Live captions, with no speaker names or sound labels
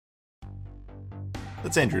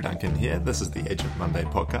It's Andrew Duncan here. This is the Agent Monday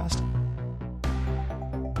podcast.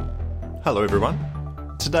 Hello, everyone.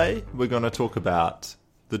 Today, we're going to talk about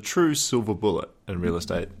the true silver bullet in real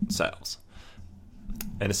estate sales.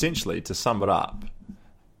 And essentially, to sum it up,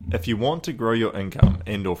 if you want to grow your income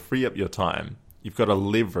and or free up your time, you've got to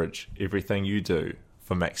leverage everything you do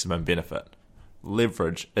for maximum benefit.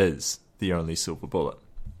 Leverage is the only silver bullet.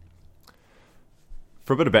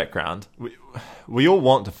 For a bit of background, we all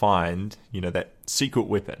want to find, that secret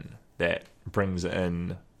weapon that brings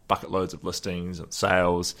in bucket loads of listings and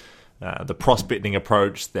sales, the prospecting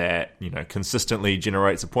approach that, consistently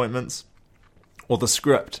generates appointments, or the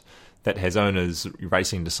script that has owners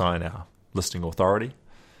racing to sign our listing authority.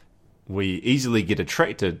 We easily get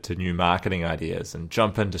attracted to new marketing ideas and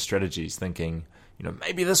jump into strategies thinking,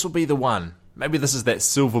 maybe this will be the one. Maybe this is that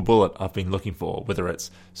silver bullet I've been looking for, whether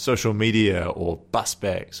it's social media or bus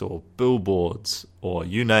backs or billboards or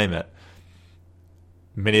you name it.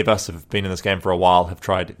 Many of us have been in this game for a while, have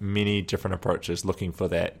tried many different approaches looking for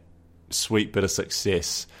that sweet bit of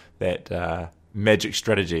success, that magic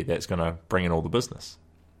strategy that's going to bring in all the business.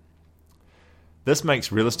 This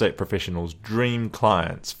makes real estate professionals dream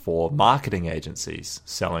clients for marketing agencies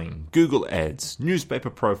selling Google ads, newspaper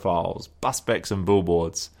profiles, bus backs and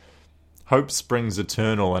billboards. Hope springs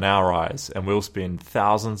eternal in our eyes, and we'll spend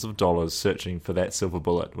thousands of dollars searching for that silver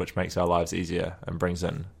bullet, which makes our lives easier and brings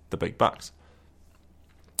in the big bucks.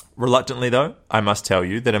 Reluctantly, though, I must tell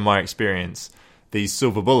you that in my experience, these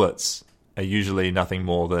silver bullets are usually nothing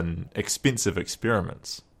more than expensive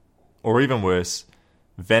experiments, or even worse,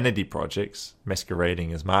 vanity projects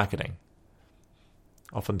masquerading as marketing.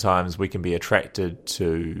 Oftentimes, we can be attracted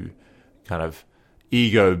to kind of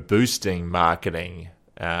ego-boosting marketing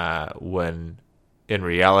when in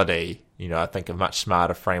reality, I think a much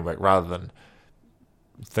smarter framework rather than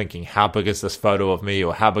thinking how big is this photo of me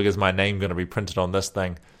or how big is my name going to be printed on this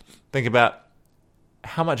thing. Think about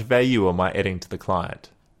how much value am I adding to the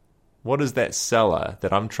client? What is that seller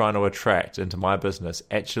that I'm trying to attract into my business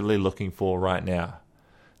actually looking for right now?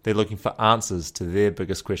 They're looking for answers to their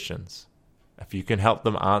biggest questions. If you can help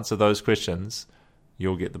them answer those questions,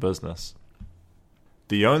 you'll get the business.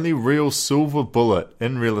 The only real silver bullet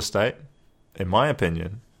in real estate, in my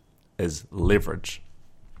opinion, is leverage.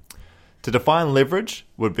 To define leverage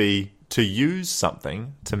would be to use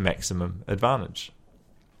something to maximum advantage.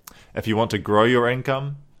 If you want to grow your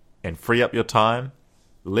income and free up your time,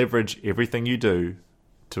 leverage everything you do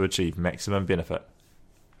to achieve maximum benefit.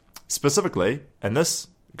 Specifically, in this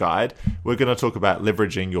guide, we're going to talk about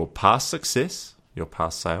leveraging your past success, your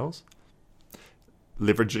past sales,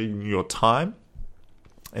 leveraging your time,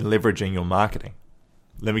 and leveraging your marketing.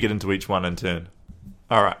 Let me get into each one in turn.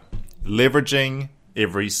 All right, leveraging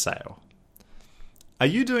every sale. Are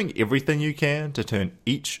you doing everything you can to turn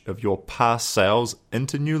each of your past sales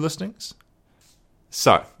into new listings?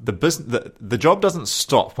 So, the job doesn't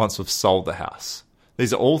stop once we've sold the house.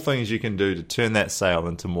 These are all things you can do to turn that sale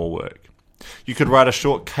into more work. You could write a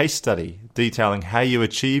short case study detailing how you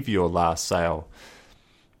achieve your last sale.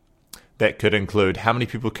 That could include how many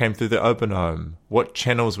people came through the open home, what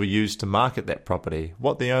channels were used to market that property,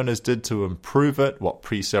 what the owners did to improve it, what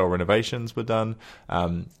pre-sale renovations were done,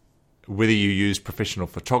 whether you used professional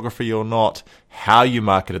photography or not, how you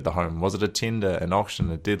marketed the home. Was it a tender, an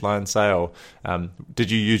auction, a deadline sale?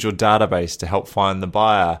 Did you use your database to help find the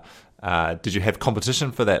buyer? Did you have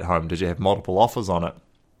competition for that home? Did you have multiple offers on it?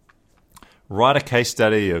 Write a case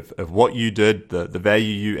study of what you did, the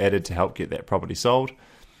value you added to help get that property sold.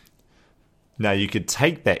 Now, you could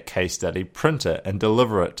take that case study, print it, and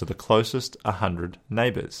deliver it to the closest 100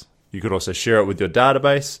 neighbors. You could also share it with your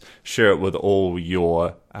database, share it with all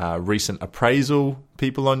your recent appraisal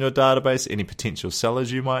people on your database, any potential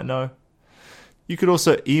sellers you might know. You could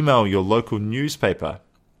also email your local newspaper.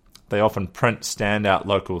 They often print standout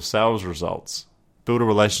local sales results. Build a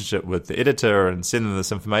relationship with the editor and send them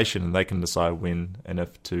this information, and they can decide when and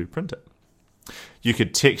if to print it. You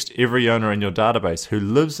could text every owner in your database who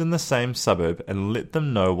lives in the same suburb and let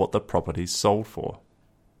them know what the property's sold for.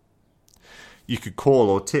 You could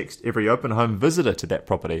call or text every open home visitor to that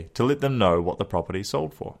property to let them know what the property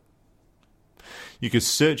sold for. You could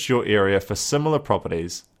search your area for similar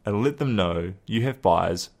properties and let them know you have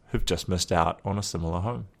buyers who've just missed out on a similar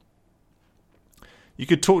home. You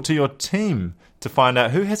could talk to your team to find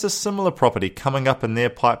out who has a similar property coming up in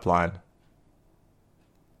their pipeline.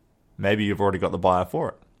 Maybe you've already got the buyer for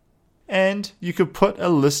it. And you could put a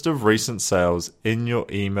list of recent sales in your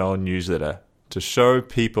email newsletter to show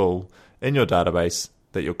people in your database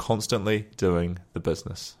that you're constantly doing the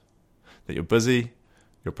business, that you're busy,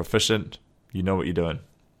 you're proficient, you know what you're doing.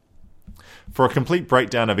 For a complete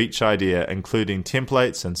breakdown of each idea, including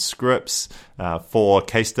templates and scripts for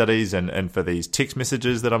case studies and for these text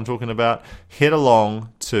messages that I'm talking about, head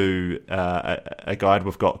along to a guide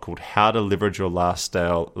we've got called How to Leverage Your Last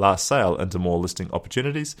Sale into More Listing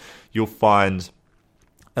Opportunities. You'll find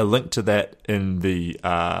a link to that in the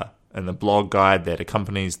blog guide that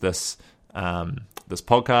accompanies this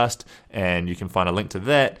podcast, and you can find a link to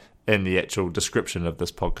that in the actual description of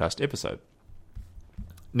this podcast episode.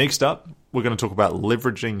 Next up, we're going to talk about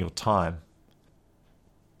leveraging your time.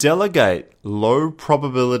 Delegate low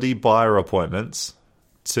probability buyer appointments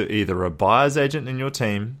to either a buyer's agent in your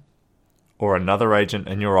team or another agent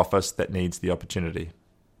in your office that needs the opportunity.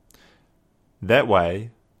 That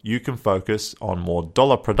way, you can focus on more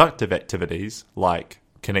dollar productive activities like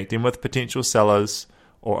connecting with potential sellers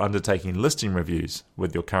or undertaking listing reviews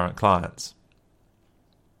with your current clients.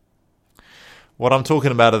 What I'm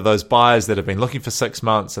talking about are those buyers that have been looking for 6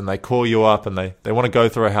 months and they call you up and they want to go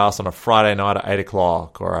through a house on a Friday night at 8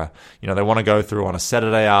 o'clock or they want to go through on a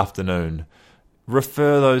Saturday afternoon.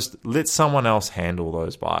 Refer those, let someone else handle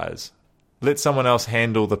those buyers. Let someone else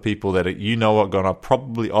handle the people that you know are going to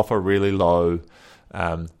probably offer really low,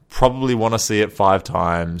 probably want to see it 5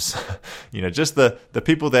 times. Just the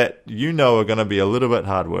people that you know are going to be a little bit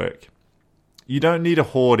hard work. You don't need to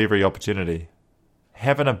hoard every opportunity.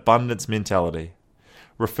 Have an abundance mentality.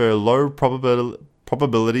 Refer low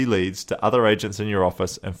probability leads to other agents in your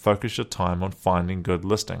office and focus your time on finding good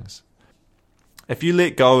listings. If you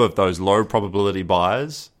let go of those low probability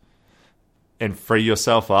buyers and free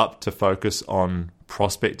yourself up to focus on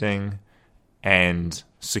prospecting and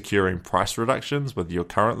securing price reductions with your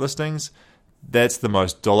current listings, that's the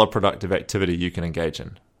most dollar productive activity you can engage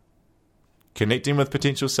in. Connecting with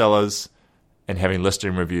potential sellers and having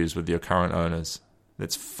listing reviews with your current owners.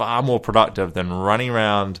 That's far more productive than running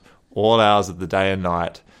around all hours of the day and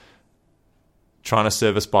night trying to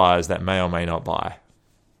service buyers that may or may not buy.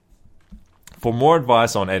 For more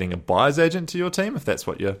advice on adding a buyer's agent to your team, if that's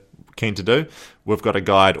what you're keen to do, we've got a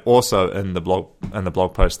guide also in the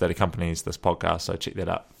blog post that accompanies this podcast, so check that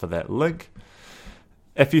out for that link.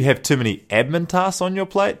 If you have too many admin tasks on your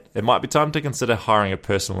plate, it might be time to consider hiring a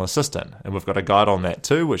personal assistant, and we've got a guide on that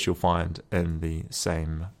too, which you'll find in the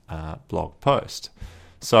same blog post.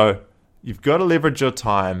 So you've got to leverage your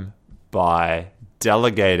time by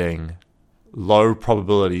delegating low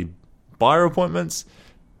probability buyer appointments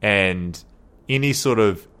and any sort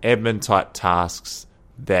of admin type tasks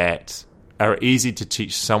that are easy to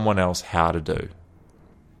teach someone else how to do.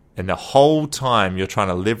 And the whole time you're trying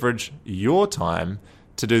to leverage your time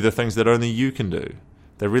to do the things that only you can do.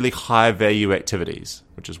 They're really high value activities,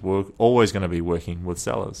 which is always going to be working with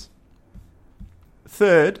sellers.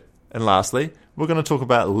 Third, and lastly, we're going to talk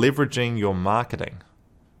about leveraging your marketing.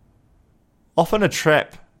 Often a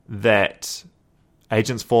trap that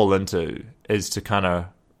agents fall into is to kind of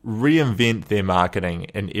reinvent their marketing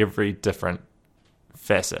in every different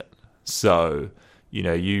facet. So,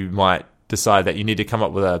 you might decide that you need to come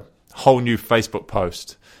up with a whole new Facebook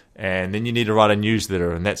post, and then you need to write a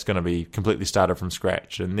newsletter, and that's going to be completely started from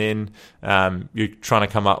scratch. And then you're trying to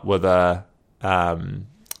come up with a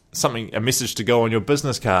message to go on your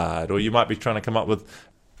business card, or you might be trying to come up with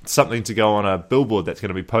something to go on a billboard that's going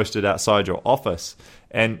to be posted outside your office.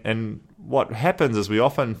 And what happens is we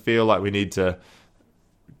often feel like we need to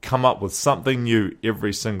come up with something new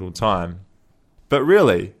every single time. But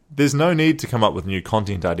really, there's no need to come up with new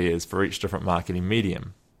content ideas for each different marketing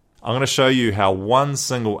medium. I'm going to show you how one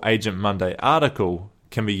single Agent Monday article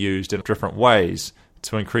can be used in different ways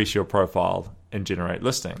to increase your profile and generate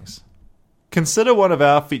listings. Consider one of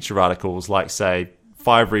our feature articles like, say,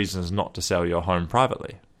 5 reasons not to sell your home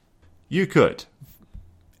privately. You could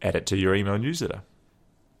add it to your email newsletter.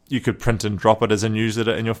 You could print and drop it as a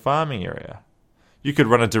newsletter in your farming area. You could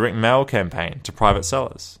run a direct mail campaign to private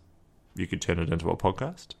sellers. You could turn it into a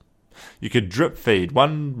podcast. You could drip feed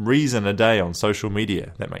 1 reason a day on social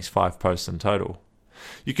media. That makes 5 posts in total.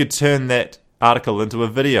 You could turn that article into a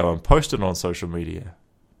video and post it on social media.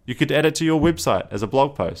 You could add it to your website as a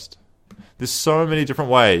blog post. There's so many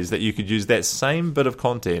different ways that you could use that same bit of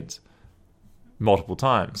content multiple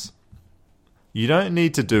times. You don't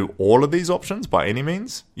need to do all of these options by any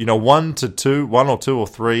means. 1 or 2 or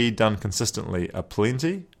 3 done consistently are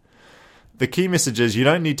plenty. The key message is you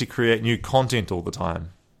don't need to create new content all the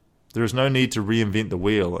time. There is no need to reinvent the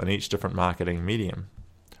wheel in each different marketing medium.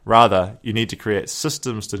 Rather, you need to create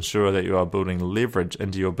systems to ensure that you are building leverage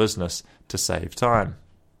into your business to save time.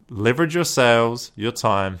 Leverage your sales, your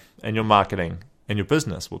time, and your marketing, and your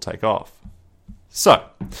business will take off. So,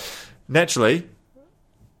 naturally,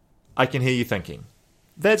 I can hear you thinking,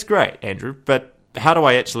 that's great, Andrew, but how do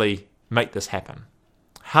I actually make this happen?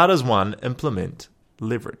 How does one implement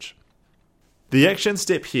leverage? The action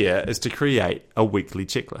step here is to create a weekly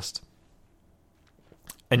checklist.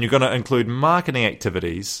 And you're going to include marketing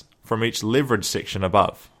activities from each leverage section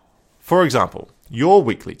above. For example, your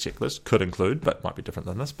weekly checklist could include, but might be different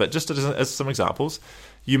than this, but just as some examples,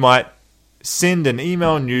 you might send an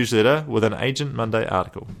email newsletter with an Agent Monday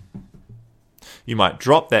article. You might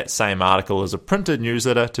drop that same article as a printed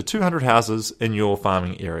newsletter to 200 houses in your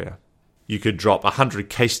farming area. You could drop 100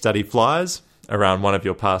 case study flyers around one of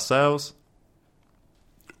your past sales.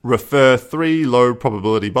 Refer 3 low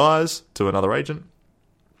probability buyers to another agent.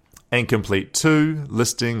 And complete 2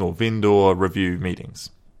 listing or vendor review meetings.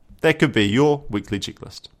 That could be your weekly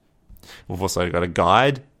checklist. We've also got a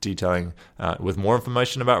guide detailing with more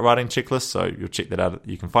information about writing checklists, so you'll check that out.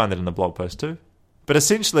 You can find that in the blog post too. But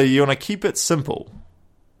essentially, you want to keep it simple.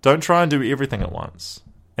 Don't try and do everything at once.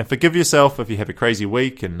 And forgive yourself if you have a crazy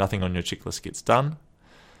week and nothing on your checklist gets done.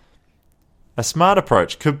 A smart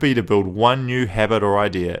approach could be to build one new habit or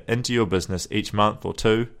idea into your business each month or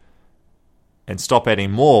 2, and stop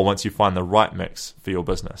adding more once you find the right mix for your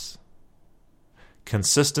business.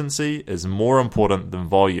 Consistency is more important than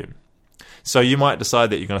volume. So you might decide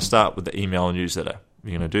that you're going to start with the email newsletter.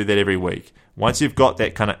 You're going to do that every week. Once you've got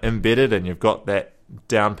that kind of embedded and you've got that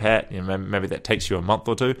down pat, maybe that takes you a month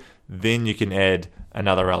or 2, then you can add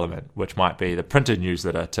another element, which might be the printed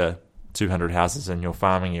newsletter to 200 houses in your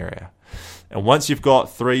farming area. And once you've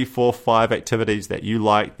got 3, 4, 5 activities that you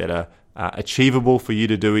like that are achievable for you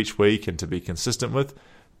to do each week and to be consistent with,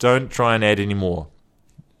 don't try and add any more.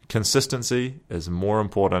 Consistency is more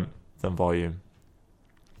important than volume.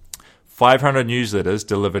 500 newsletters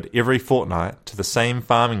delivered every fortnight to the same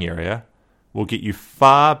farming area will get you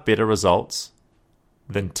far better results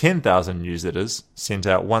than 10,000 newsletters sent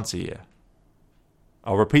out once a year.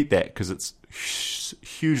 I'll repeat that because it's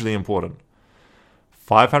hugely important.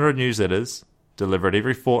 500 newsletters delivered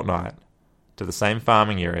every fortnight to the same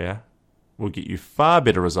farming area will get you far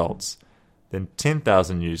better results than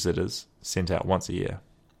 10,000 newsletters sent out once a year.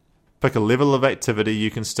 Pick a level of activity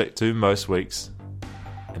you can stick to most weeks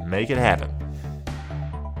and make it happen.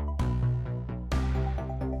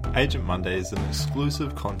 Agent Monday is an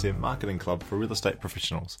exclusive content marketing club for real estate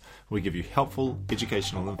professionals. We give you helpful,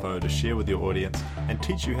 educational info to share with your audience and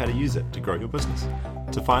teach you how to use it to grow your business.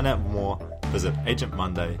 To find out more, visit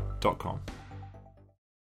agentmonday.com.